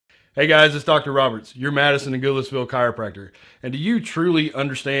Hey guys, it's Dr. Roberts, your Madison and Goodlettsville Chiropractor. And do you truly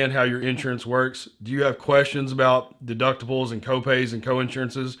understand how your insurance works? Do you have questions about deductibles and copays and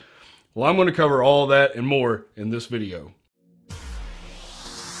coinsurances? Well, I'm going to cover all that and more in this video.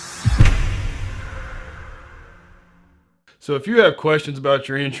 So if you have questions about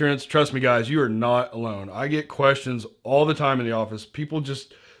your insurance, trust me guys, you are not alone. I get questions all the time in the office. People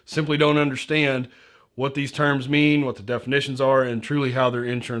just simply don't understand what these terms mean, what the definitions are, and truly how their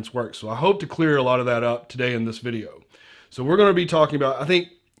insurance works. So I hope to clear a lot of that up today in this video. So we're going to be talking about, I think,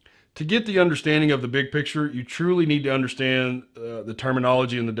 to get the understanding of the big picture, you truly need to understand the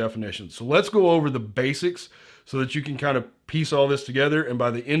terminology and the definitions. So let's go over the basics so that you can kind of piece all this together. And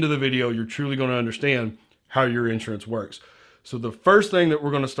by the end of the video, you're truly going to understand how your insurance works. So the first thing that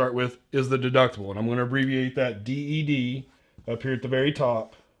we're going to start with is the deductible. And I'm going to abbreviate that DED up here at the very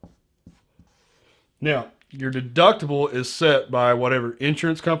top. Now, your deductible is set by whatever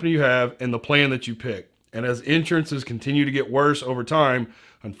insurance company you have and the plan that you pick. And as insurances continue to get worse over time,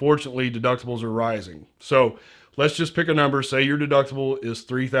 unfortunately, deductibles are rising. So let's just pick a number. Say your deductible is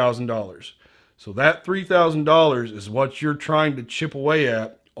 $3,000. So that $3,000 is what you're trying to chip away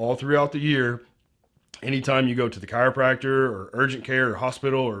at all throughout the year. Anytime you go to the chiropractor or urgent care or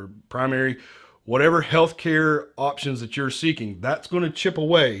hospital or primary, whatever healthcare options that you're seeking, that's going to chip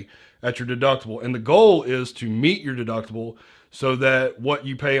away at your deductible. And the goal is to meet your deductible so that what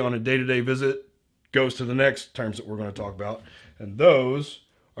you pay on a day-to-day visit goes to the next terms that we're going to talk about. And those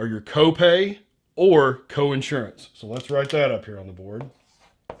are your copay or coinsurance. So let's write that up here on the board.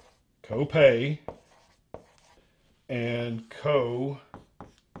 Copay and coinsurance.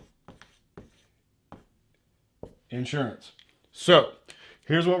 So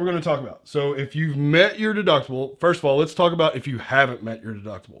here's what we're going to talk about. So if you've met your deductible, first of all, let's talk about if you haven't met your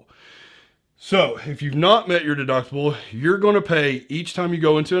deductible. So if you've not met your deductible, you're going to pay each time you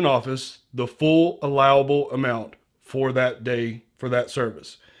go into an office the full allowable amount for that day, for that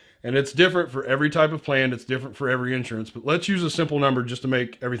service. And it's different for every type of plan. It's different for every insurance, but let's use a simple number just to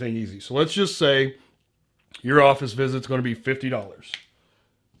make everything easy. So let's just say your office visit's going to be $50.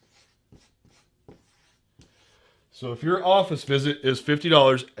 So if your office visit is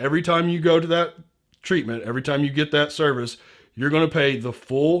 $50, every time you go to that treatment, every time you get that service, you're going to pay the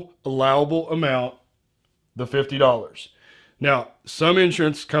full allowable amount, the $50. Now, some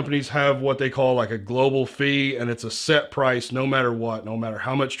insurance companies have what they call like a global fee, and it's a set price no matter what, no matter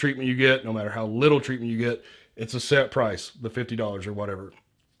how much treatment you get, no matter how little treatment you get, it's a set price, the $50 or whatever.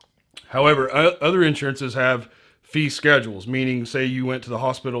 However, other insurances have fee schedules, meaning say you went to the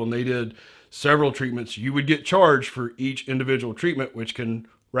hospital and they did several treatments, you would get charged for each individual treatment, which can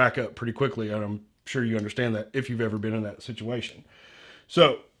rack up pretty quickly. And I'm sure you understand that if you've ever been in that situation.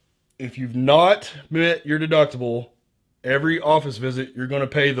 So if you've not met your deductible, every office visit, you're going to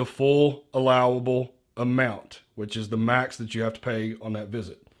pay the full allowable amount, which is the max that you have to pay on that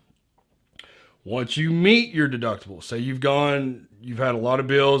visit. Once you meet your deductible, say you've had a lot of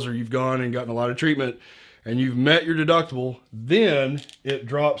bills or you've gone and gotten a lot of treatment and you've met your deductible, then it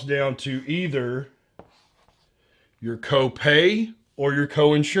drops down to either your copay or your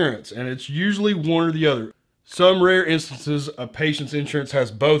coinsurance, and it's usually one or the other. Some rare instances, a patient's insurance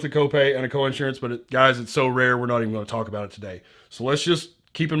has both a copay and a coinsurance, but guys, it's so rare, we're not even going to talk about it today. So let's just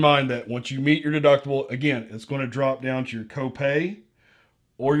keep in mind that once you meet your deductible, again, it's going to drop down to your copay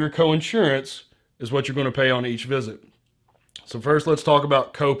or your coinsurance is what you're going to pay on each visit. So first, let's talk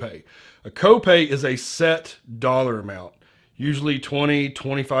about copay. A copay is a set dollar amount, usually $20,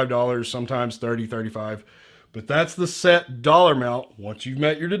 $25, sometimes $30, $35. But that's the set dollar amount, once you've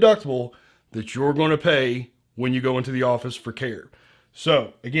met your deductible, that you're going to pay when you go into the office for care.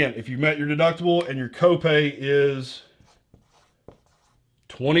 So again, if you've met your deductible and your copay is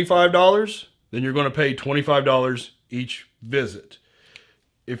 $25, then you're going to pay $25 each visit.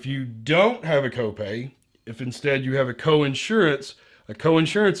 If you don't have a copay, if instead you have a coinsurance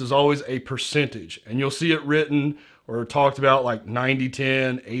is always a percentage. And you'll see it written or talked about like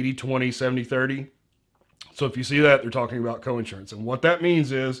 90-10, 80-20, 70-30. So if you see that, they're talking about coinsurance. And what that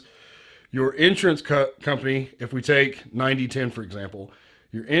means is your insurance company, if we take 90-10, for example,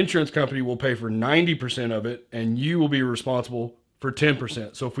 your insurance company will pay for 90% of it and you will be responsible for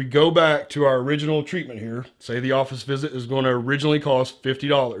 10%. So if we go back to our original treatment here, say the office visit is going to originally cost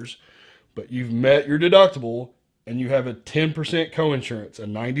 $50, but you've met your deductible and you have a 10% coinsurance, a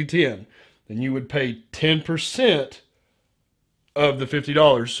 90-10, then you would pay 10% of the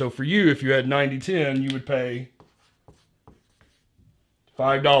 $50. So for you, if you had 90-10, you would pay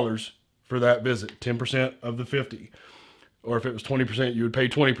 $5 for that visit, 10% of the 50. Or if it was 20%, you would pay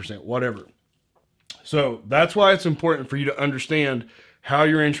 20%, whatever. So that's why it's important for you to understand how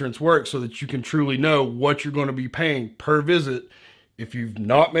your insurance works so that you can truly know what you're going to be paying per visit if you've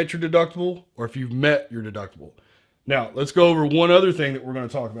not met your deductible or if you've met your deductible. Now, let's go over one other thing that we're going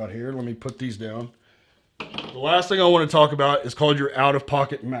to talk about here. Let me put these down. The last thing I want to talk about is called your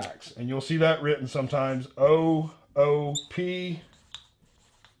out-of-pocket max. And you'll see that written sometimes OOP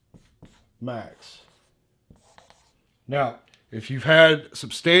max. Now, if you've had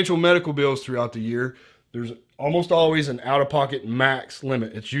substantial medical bills throughout the year, there's almost always an out-of-pocket max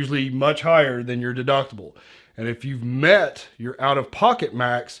limit. It's usually much higher than your deductible. And if you've met your out-of-pocket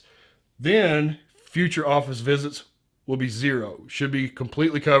max, then future office visits will be zero. Should be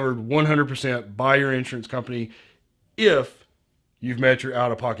completely covered 100% by your insurance company if you've met your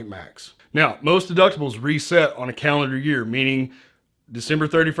out-of-pocket max. Now, most deductibles reset on a calendar year, meaning December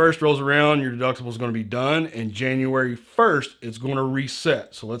 31st rolls around, your deductible is going to be done, and January 1st, it's going to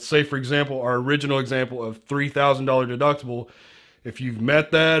reset. So let's say, for example, our original example of $3,000 deductible, if you've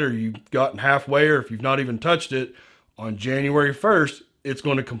met that or you've gotten halfway or if you've not even touched it, on January 1st, it's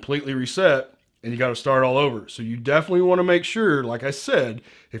going to completely reset and you got to start all over. So you definitely want to make sure, like I said,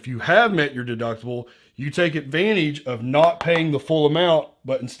 if you have met your deductible, you take advantage of not paying the full amount,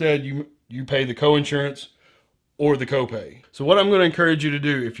 but instead you pay the coinsurance or the copay. So what I'm going to encourage you to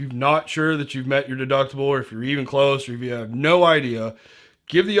do, if you're not sure that you've met your deductible, or if you're even close, or if you have no idea,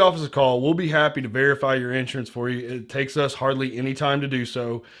 give the office a call. We'll be happy to verify your insurance for you. It takes us hardly any time to do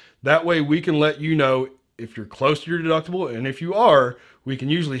so. That way we can let you know if you're close to your deductible, and if you are, we can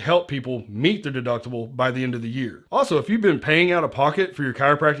usually help people meet their deductible by the end of the year. Also, if you've been paying out of pocket for your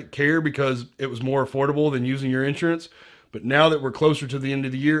chiropractic care because it was more affordable than using your insurance, but now that we're closer to the end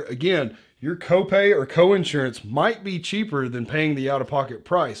of the year, again, your copay or coinsurance might be cheaper than paying the out-of-pocket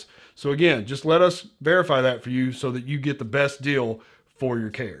price. So again, just let us verify that for you so that you get the best deal for your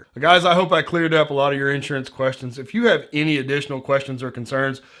care. Guys, I hope I cleared up a lot of your insurance questions. If you have any additional questions or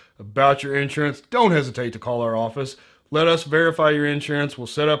concerns about your insurance, don't hesitate to call our office. Let us verify your insurance. We'll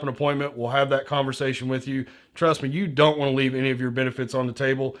set up an appointment. We'll have that conversation with you. Trust me, you don't want to leave any of your benefits on the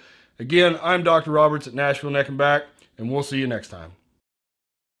table. Again, I'm Dr. Roberts at Nashville Neck and Back, and we'll see you next time.